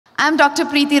I'm Dr.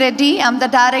 Preethi Reddy. I'm the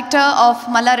director of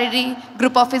Mallareddy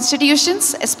Group of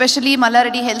Institutions, especially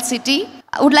Mallareddy Health City.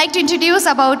 I would like to introduce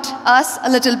about us a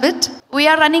little bit. We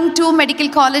are running 2 medical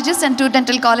colleges and 2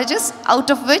 dental colleges, out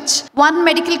of which 1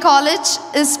 medical college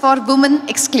is for women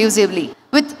exclusively,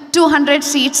 with 200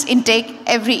 seats intake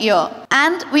every year.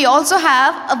 And we also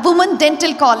have a women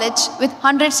dental college with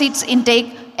 100 seats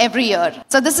intake every year.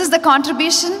 So this is the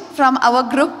contribution from our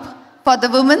group for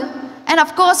the women. And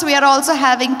of course, we are also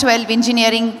having 12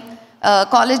 engineering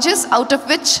colleges, out of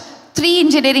which 3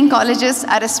 engineering colleges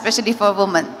are especially for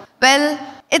women. Well,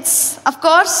 it's of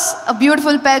course a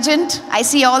beautiful pageant. I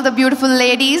see all the beautiful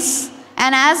ladies.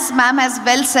 And as ma'am has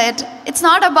well said, it's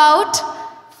not about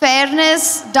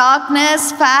fairness,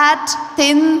 darkness, fat,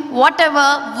 thin, whatever.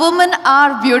 Women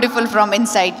are beautiful from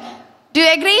inside. Do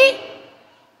you agree?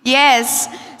 Yes.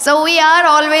 So we are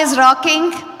always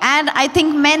rocking, and I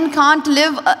think men can't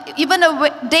live even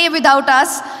a day without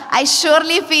us. I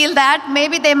surely feel that.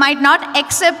 Maybe they might not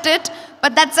accept it,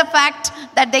 but that's a fact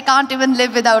that they can't even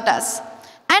live without us.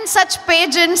 And such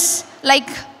pageants, like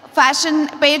fashion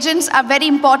pageants, are very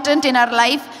important in our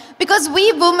life because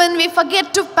we women, we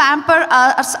forget to pamper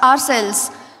ourselves.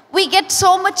 We get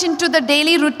so much into the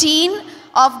daily routine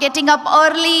of getting up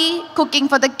early, cooking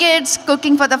for the kids,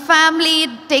 cooking for the family,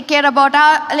 take care about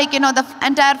the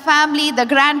entire family, the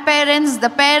grandparents, the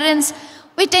parents.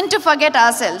 We tend to forget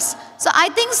ourselves. So I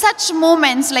think such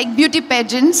moments like beauty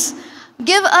pageants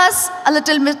give us a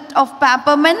little bit of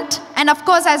pamperment. And of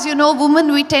course, as you know,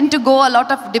 women, we tend to go a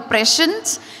lot of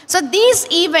depressions. So these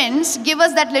events give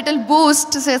us that little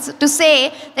boost to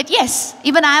say that yes,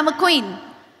 even I am a queen,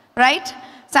 right?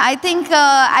 So I think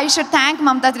I should thank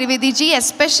Mamta Trivedi ji,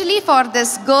 especially for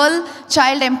this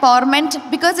girl-child empowerment,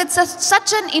 because it's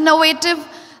such an innovative,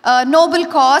 noble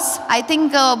cause. I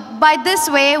think by this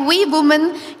way, we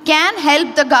women can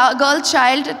help the girl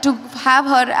child to have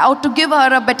her, or to give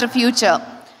her a better future.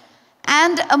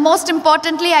 And most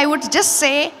importantly, I would just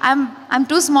say, I'm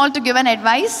too small to give an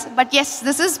advice, but yes,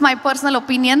 this is my personal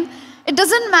opinion. It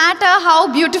doesn't matter how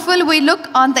beautiful we look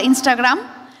on the Instagram.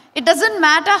 It doesn't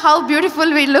matter how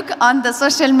beautiful we look on the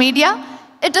social media.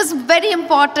 It is very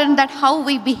important that how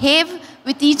we behave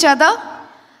with each other,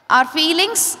 our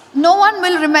feelings. No one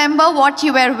will remember what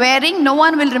you were wearing. No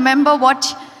one will remember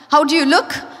how do you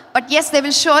look. But yes, they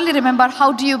will surely remember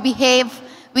how do you behave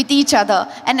with each other.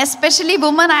 And especially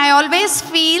women, I always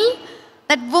feel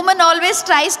that woman always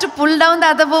tries to pull down the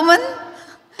other woman,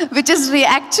 which is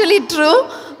actually true.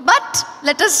 But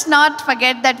let us not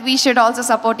forget that we should also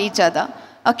support each other.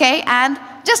 Okay, and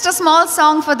just a small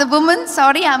song for the women.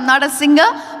 Sorry, I'm not a singer,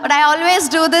 but I always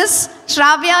do this.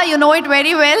 Shravya, you know it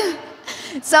very well.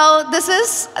 So this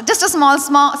is just a small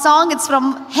song. It's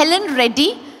from Helen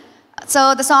Reddy.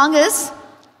 So the song is,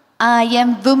 I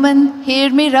am woman,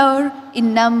 hear me roar,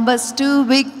 in numbers too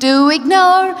big to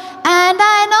ignore, and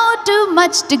I know too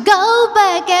much to go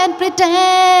back and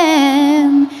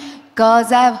pretend.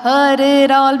 'Cause I've heard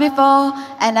it all before,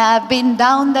 and I've been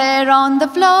down there on the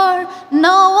floor.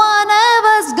 No one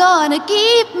ever's gonna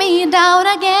keep me down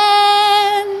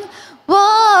again.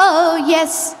 Whoa,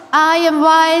 yes, I am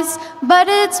wise, but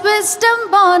it's wisdom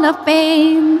born of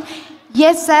pain.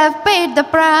 Yes, I've paid the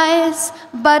price,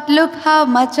 but look how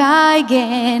much I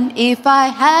gain. If I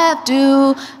have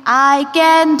to, I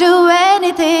can do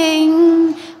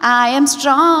anything. I am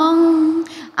strong,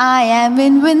 I am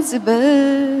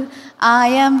invincible. I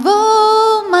am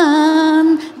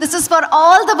woman. This is for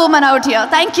all the women out here.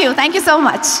 Thank you so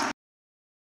much.